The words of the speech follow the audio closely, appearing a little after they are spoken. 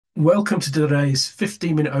Welcome to today's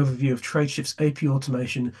 15-minute overview of Tradeshift's AP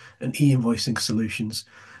automation and e-invoicing solutions.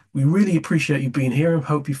 We really appreciate you being here and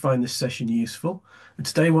hope you find this session useful. And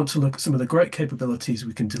today I want to look at some of the great capabilities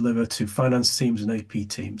we can deliver to finance teams and AP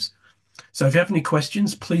teams. So if you have any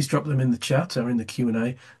questions, please drop them in the chat or in the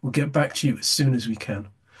Q&A. We'll get back to you as soon as we can.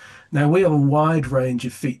 Now, we have a wide range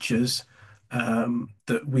of features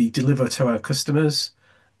that we deliver to our customers,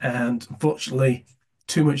 and unfortunately,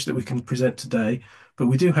 too much that we can present today, but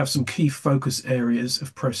we do have some key focus areas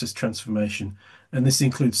of process transformation, and this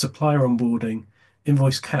includes supplier onboarding,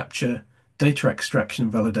 invoice capture, data extraction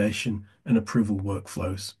and validation, and approval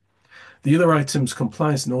workflows. The other items,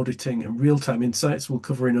 compliance and auditing and real-time insights, we'll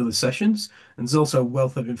cover in other sessions, and there's also a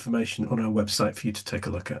wealth of information on our website for you to take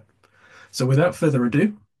a look at. So without further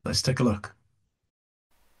ado, let's take a look.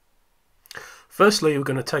 Firstly, we're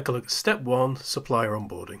going to take a look at step one, supplier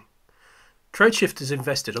onboarding. Tradeshift has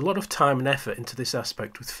invested a lot of time and effort into this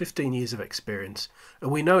aspect with 15 years of experience,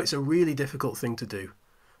 and we know it's a really difficult thing to do.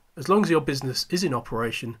 As long as your business is in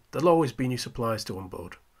operation, there'll always be new suppliers to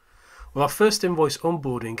onboard. Well, our first invoice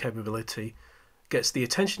onboarding capability gets the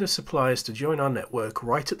attention of suppliers to join our network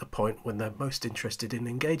right at the point when they're most interested in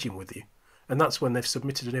engaging with you, and that's when they've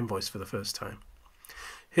submitted an invoice for the first time.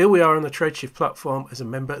 Here we are on the Tradeshift platform as a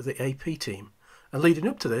member of the AP team, and leading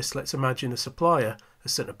up to this, let's imagine a supplier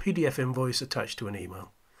has sent a PDF invoice attached to an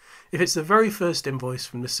email. If it's the very first invoice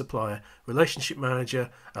from this supplier, Relationship Manager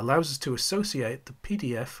allows us to associate the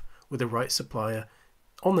PDF with the right supplier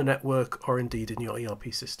on the network or indeed in your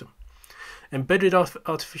ERP system. Embedded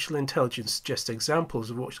artificial intelligence suggests examples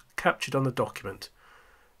of what's captured on the document,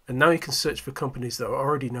 and now you can search for companies that are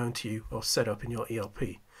already known to you or set up in your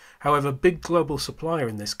ERP. However, big global supplier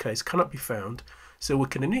in this case cannot be found, so we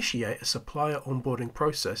can initiate a supplier onboarding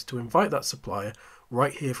process to invite that supplier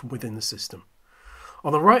right here from within the system.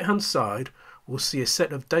 On the right hand side, we'll see a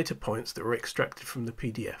set of data points that were extracted from the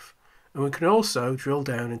PDF, and we can also drill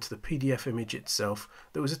down into the PDF image itself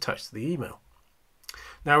that was attached to the email.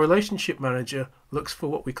 Now, Relationship Manager looks for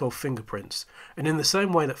what we call fingerprints, and in the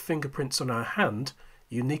same way that fingerprints on our hand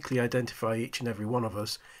uniquely identify each and every one of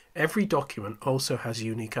us, every document also has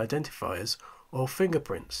unique identifiers or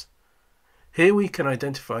fingerprints. Here we can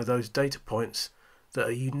identify those data points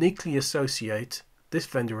that uniquely associate this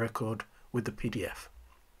vendor record with the PDF.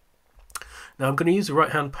 Now I'm going to use the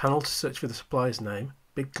right hand panel to search for the supplier's name,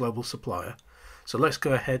 big global supplier. So let's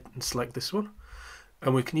go ahead and select this one.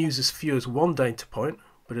 And we can use as few as one data point,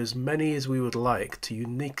 but as many as we would like to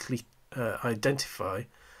uniquely identify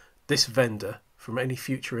this vendor from any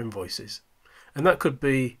future invoices. And that could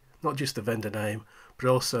be not just the vendor name, but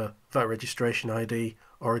also VAT registration ID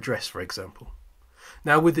or address, for example.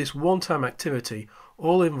 Now, with this one-time activity,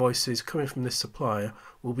 all invoices coming from this supplier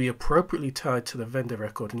will be appropriately tied to the vendor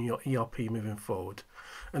record in your ERP moving forward.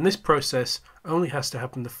 And this process only has to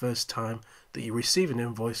happen the first time that you receive an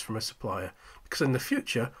invoice from a supplier, because in the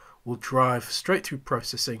future will drive straight through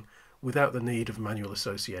processing without the need of manual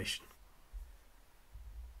association.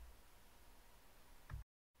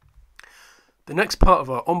 The next part of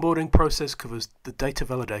our onboarding process covers the data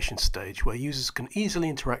validation stage, where users can easily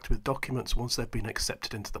interact with documents once they've been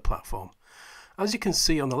accepted into the platform. As you can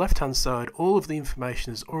see on the left hand side, all of the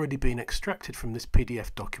information has already been extracted from this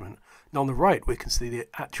PDF document, and on the right we can see the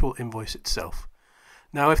actual invoice itself.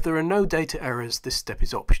 Now, if there are no data errors, this step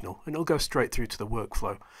is optional and it'll go straight through to the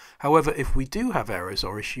workflow. However, if we do have errors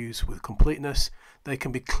or issues with completeness, they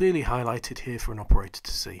can be clearly highlighted here for an operator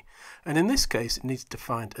to see, and in this case it needs to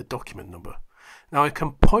find a document number. Now I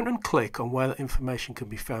can point and click on where that information can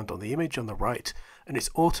be found on the image on the right, and it's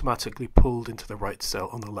automatically pulled into the right cell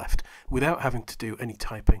on the left without having to do any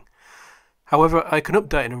typing. However, I can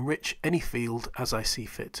update and enrich any field as I see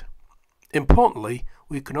fit. Importantly,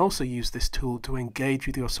 we can also use this tool to engage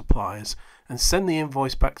with your suppliers and send the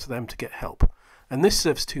invoice back to them to get help. And this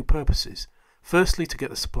serves two purposes. Firstly, to get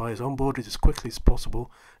the suppliers onboarded as quickly as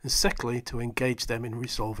possible, and secondly, to engage them in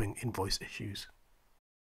resolving invoice issues.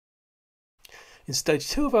 In stage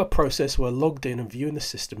 2 of our process, we're logged in and viewing the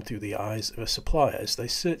system through the eyes of a supplier as they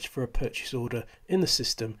search for a purchase order in the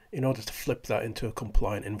system in order to flip that into a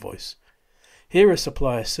compliant invoice. Here a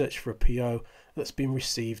supplier search for a PO that's been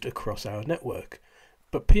received across our network,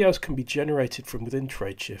 but POs can be generated from within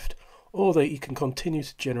Tradeshift, or that you can continue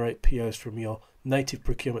to generate POs from your native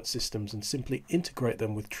procurement systems and simply integrate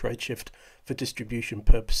them with Tradeshift for distribution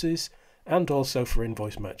purposes and also for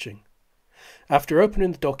invoice matching. After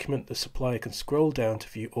opening the document, the supplier can scroll down to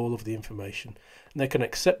view all of the information, and they can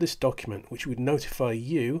accept this document, which would notify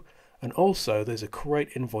you, and also there's a Create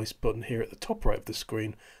Invoice button here at the top right of the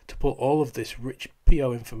screen to pull all of this rich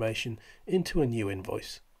PO information into a new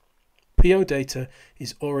invoice. PO data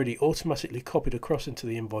is already automatically copied across into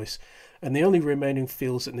the invoice, and the only remaining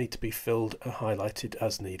fields that need to be filled are highlighted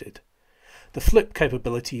as needed. The flip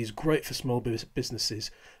capability is great for small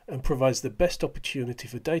businesses and provides the best opportunity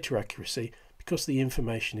for data accuracy because the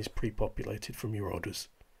information is pre-populated from your orders.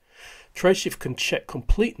 Tradeshift can check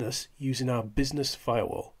completeness using our business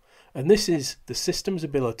firewall, and this is the system's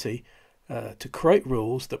ability to create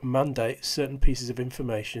rules that mandate certain pieces of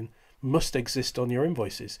information must exist on your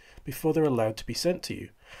invoices before they're allowed to be sent to you.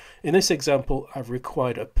 In this example, I've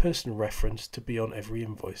required a person reference to be on every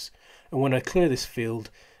invoice, and when I clear this field,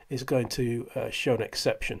 it's going to show an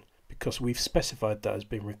exception because we've specified that as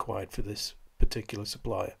being required for this particular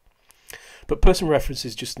supplier. But person reference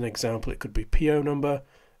is just an example. It could be PO number,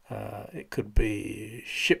 it could be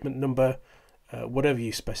shipment number, whatever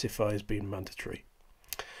you specify as being mandatory.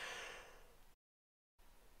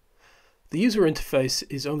 The user interface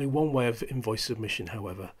is only one way of invoice submission,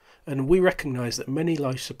 however, and we recognise that many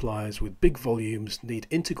large suppliers with big volumes need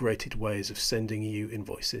integrated ways of sending you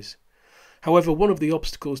invoices. However, one of the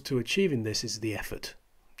obstacles to achieving this is the effort.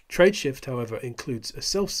 Tradeshift, however, includes a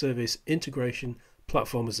self-service integration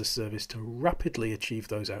platform as a service to rapidly achieve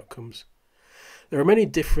those outcomes. There are many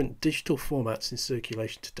different digital formats in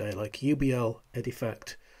circulation today, like UBL,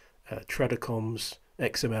 Edifact, Tradocoms,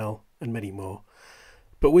 XML, and many more.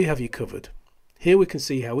 But we have you covered. Here we can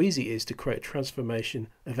see how easy it is to create a transformation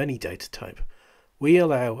of any data type. We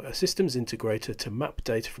allow a systems integrator to map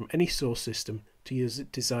data from any source system to use a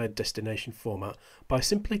desired destination format by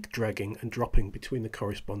simply dragging and dropping between the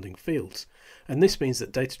corresponding fields. And this means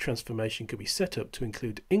that data transformation can be set up to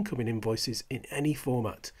include incoming invoices in any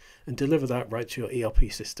format and deliver that right to your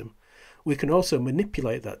ERP system. We can also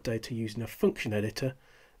manipulate that data using a function editor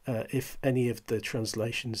if any of the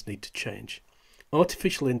translations need to change.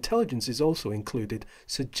 Artificial intelligence is also included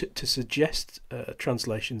to suggest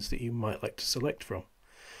translations that you might like to select from.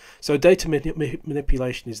 So data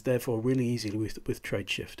manipulation is therefore really easy with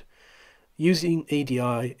Tradeshift. Using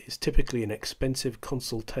EDI is typically an expensive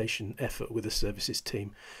consultation effort with a services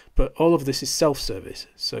team, but all of this is self-service,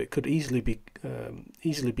 so it could easily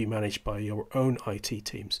be managed by your own IT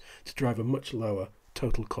teams to drive a much lower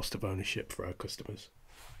total cost of ownership for our customers.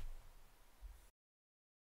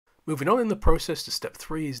 Moving on in the process to step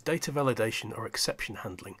 3 is data validation or exception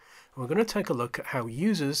handling. And we're going to take a look at how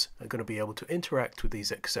users are going to be able to interact with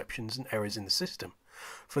these exceptions and errors in the system.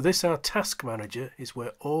 For this, our task manager is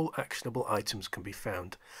where all actionable items can be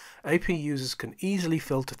found. AP users can easily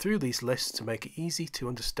filter through these lists to make it easy to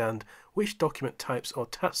understand which document types or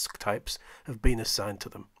task types have been assigned to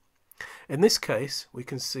them. In this case, we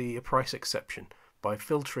can see a price exception by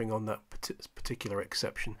filtering on that particular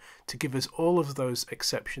exception to give us all of those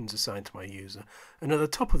exceptions assigned to my user, and at the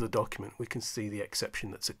top of the document we can see the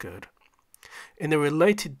exception that's occurred. In the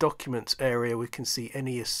related documents area we can see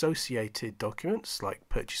any associated documents like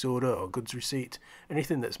purchase order or goods receipt,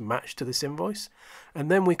 anything that's matched to this invoice,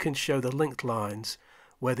 and then we can show the linked lines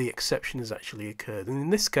where the exception has actually occurred. And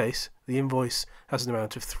in this case the invoice has an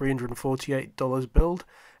amount of $348 billed,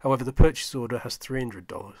 however the purchase order has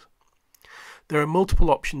 $300. There are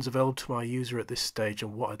multiple options available to my user at this stage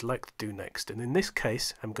on what I'd like to do next, and in this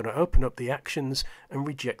case I'm going to open up the actions and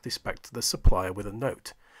reject this back to the supplier with a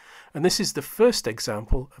note. And this is the first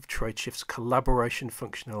example of Tradeshift's collaboration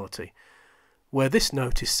functionality, where this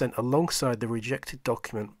note is sent alongside the rejected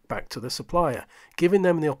document back to the supplier, giving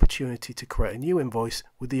them the opportunity to create a new invoice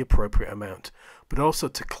with the appropriate amount, but also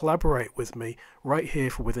to collaborate with me right here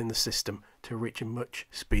from within the system to reach a much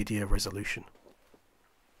speedier resolution.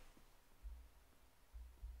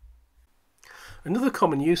 Another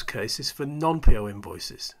common use case is for non-PO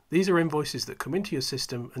invoices. These are invoices that come into your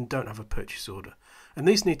system and don't have a purchase order, and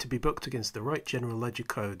these need to be booked against the right general ledger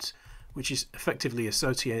codes, which is effectively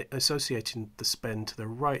associating the spend to the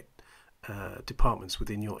right departments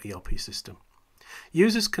within your ERP system.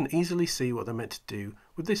 Users can easily see what they're meant to do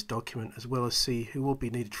with this document, as well as see who will be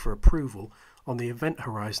needed for approval on the event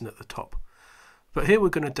horizon at the top. But here we're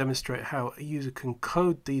going to demonstrate how a user can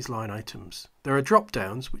code these line items. There are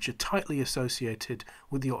drop-downs which are tightly associated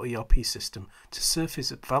with your ERP system to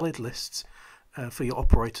surface valid lists for your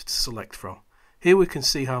operator to select from. Here we can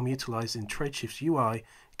see how I'm utilising Tradeshift's UI,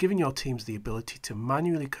 giving your teams the ability to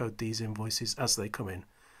manually code these invoices as they come in.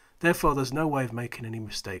 Therefore, there's no way of making any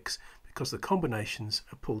mistakes because the combinations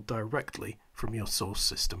are pulled directly from your source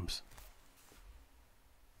systems.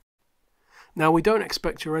 Now, we don't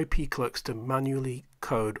expect your AP clerks to manually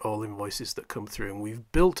code all invoices that come through, and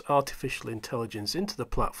we've built artificial intelligence into the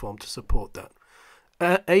platform to support that.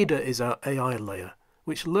 Ada is our AI layer,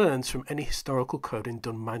 which learns from any historical coding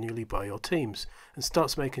done manually by your teams and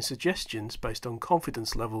starts making suggestions based on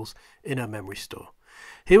confidence levels in a memory store.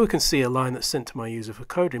 Here we can see a line that's sent to my user for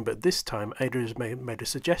coding, but this time Ada has made a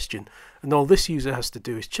suggestion, and all this user has to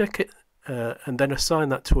do is check it and then assign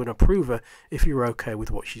that to an approver if you're okay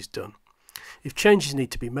with what she's done. If changes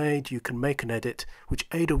need to be made, you can make an edit, which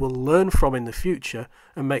Ada will learn from in the future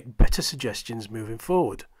and make better suggestions moving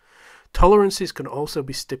forward. Tolerances can also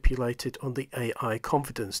be stipulated on the AI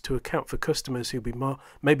confidence to account for customers who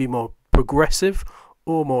may be more progressive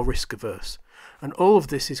or more risk averse. And all of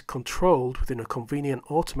this is controlled within a convenient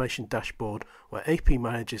automation dashboard where AP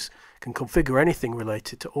managers can configure anything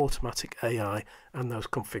related to automatic AI and those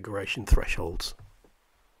configuration thresholds.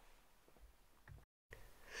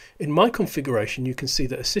 In my configuration, you can see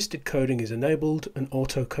that assisted coding is enabled and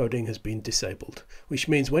auto coding has been disabled, which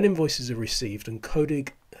means when invoices are received and coding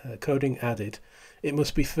added, it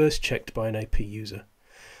must be first checked by an AP user.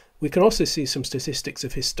 We can also see some statistics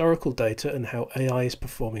of historical data and how AI is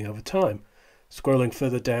performing over time. Scrolling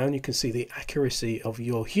further down, you can see the accuracy of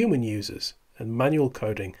your human users and manual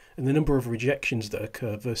coding and the number of rejections that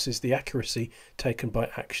occur versus the accuracy taken by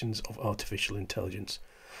actions of artificial intelligence.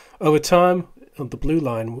 Over time, on the blue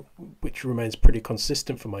line, which remains pretty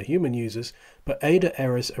consistent for my human users, but Ada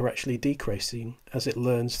errors are actually decreasing as it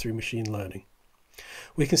learns through machine learning.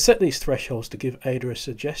 We can set these thresholds to give Ada a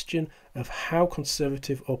suggestion of how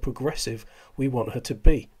conservative or progressive we want her to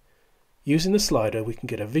be. Using the slider, we can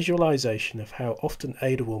get a visualization of how often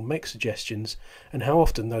Ada will make suggestions and how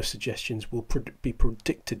often those suggestions will be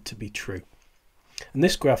predicted to be true. And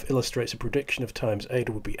this graph illustrates a prediction of times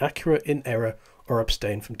Ada would be accurate, in error, or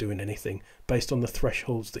abstain from doing anything based on the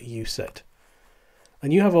thresholds that you set.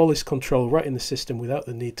 And you have all this control right in the system without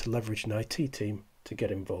the need to leverage an IT team to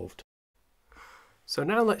get involved. So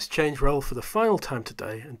now let's change role for the final time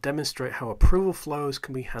today and demonstrate how approval flows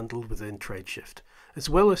can be handled within Tradeshift, as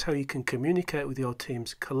well as how you can communicate with your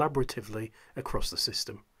teams collaboratively across the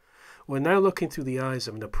system. We're now looking through the eyes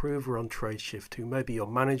of an approver on Tradeshift who may be your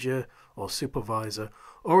manager or supervisor,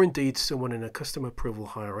 or indeed someone in a custom approval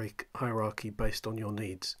hierarchy based on your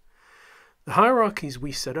needs. The hierarchies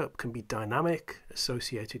we set up can be dynamic,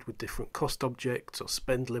 associated with different cost objects or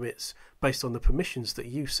spend limits based on the permissions that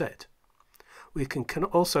you set. We can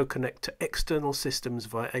also connect to external systems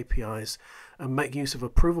via APIs and make use of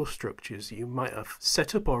approval structures you might have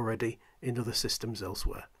set up already in other systems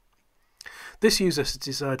elsewhere. This user has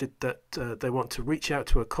decided that they want to reach out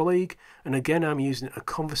to a colleague, and again I'm using a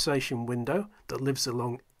conversation window that lives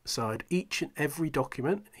alongside each and every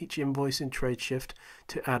document, each invoice in Tradeshift,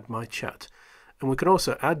 to add my chat. And we can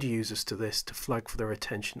also add users to this to flag for their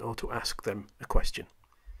attention or to ask them a question.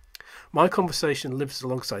 My conversation lives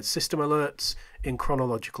alongside system alerts in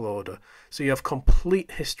chronological order, so you have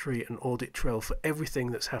complete history and audit trail for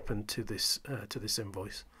everything that's happened to this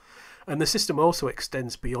invoice. And the system also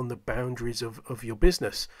extends beyond the boundaries of your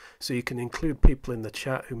business, so you can include people in the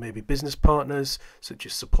chat who may be business partners, such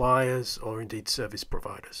as suppliers or indeed service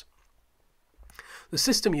providers. The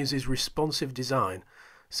system uses responsive design,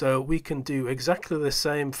 so we can do exactly the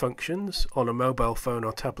same functions on a mobile phone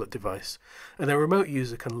or tablet device, and a remote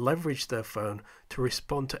user can leverage their phone to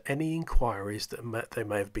respond to any inquiries that they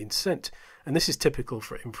may have been sent. And this is typical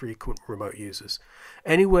for infrequent remote users.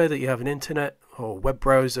 Anywhere that you have an internet or web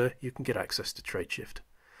browser, you can get access to Tradeshift.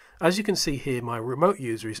 As you can see here, my remote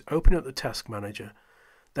user is opening up the task manager.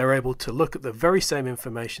 They're able to look at the very same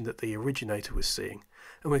information that the originator was seeing,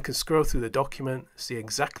 and we can scroll through the document, see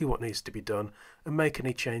exactly what needs to be done, and make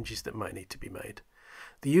any changes that might need to be made.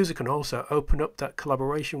 The user can also open up that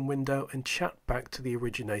collaboration window and chat back to the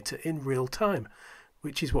originator in real time,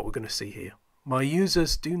 which is what we're going to see here. My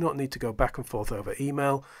users do not need to go back and forth over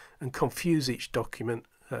email and confuse each document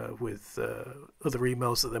with other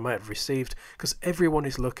emails that they might have received, because everyone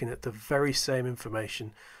is looking at the very same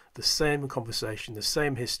information, the same conversation, the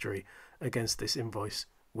same history against this invoice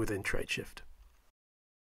within Tradeshift.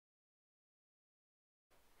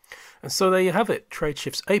 And so there you have it,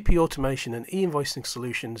 Tradeshift's AP automation and e-invoicing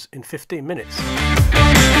solutions in 15 minutes.